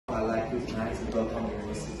to thank the Bangkok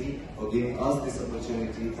University for giving us this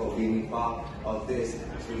opportunity for being part of this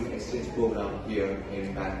student exchange program here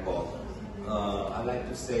in Bangkok. I'd like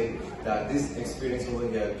to say that this experience over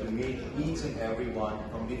here to meet each and everyone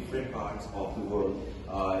from different parts of the world,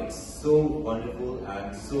 it's so wonderful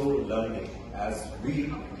and so learning. As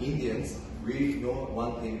we Indians, we know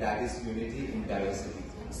one thing, that is unity in diversity.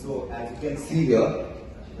 So as you can see here,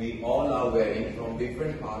 we all are wearing from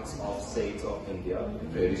different parts of states of India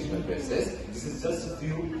traditional dresses. This is just a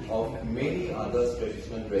few of many other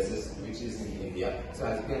traditional dresses which is in India. So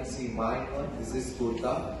as you can see, mine one, this is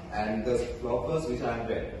kurta, and the loafers which I am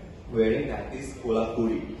wearing, that is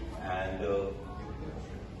kolhapuri. And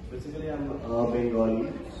basically I'm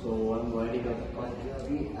Bengali, so I'm wearing a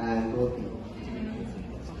Punjabi and dhoti.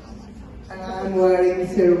 And I'm wearing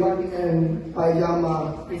sherwani and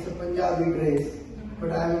pajama. It's a Punjabi dress,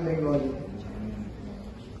 but I'm Bengali.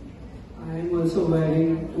 I am also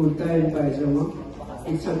wearing kurta and pajama.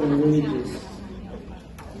 It's a Bengali dress.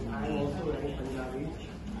 I am also wearing Punjabi.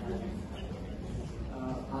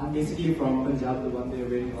 I'm basically from Punjab, the one they're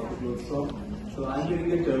wearing all the clothes from. So I'm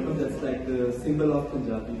wearing a turban that's like the symbol of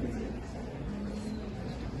Punjab, you can say.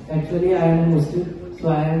 Actually, I am Muslim, so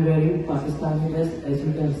I am wearing Pakistani dress, as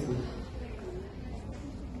you can see.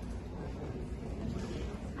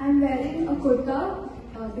 I'm wearing a kurta.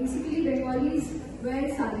 Basically, Bengalis wear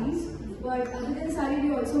saris, but other than sari,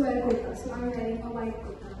 we also wear kurta. So I'm wearing a white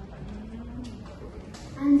kurta.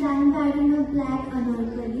 And I'm wearing a black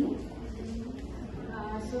anarkali.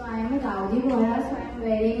 So I am a Dawoodi Bohra, so I am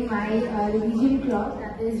wearing my religion cloth,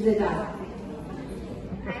 that is Rida.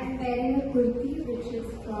 I am wearing a kurti, which is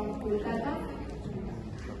from Kolkata.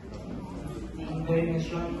 I am wearing a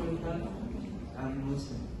short kurta. I am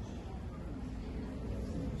Muslim.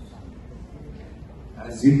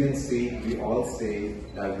 as you can see, we all say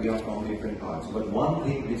that we are from different parts, but one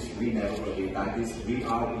thing which we never forget, that is we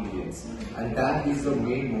are Indians. And that is the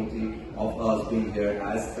main motive of us being here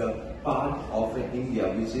as the part of India,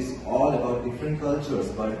 which is all about different cultures,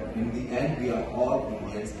 but in the end we are all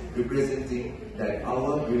Indians representing that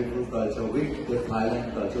our beautiful culture with the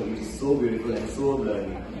Thailand culture, which is so beautiful and so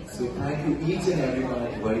learning. So thank you each and everyone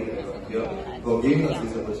here for giving us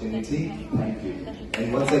this opportunity. Thank you.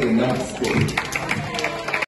 And once again, namaste.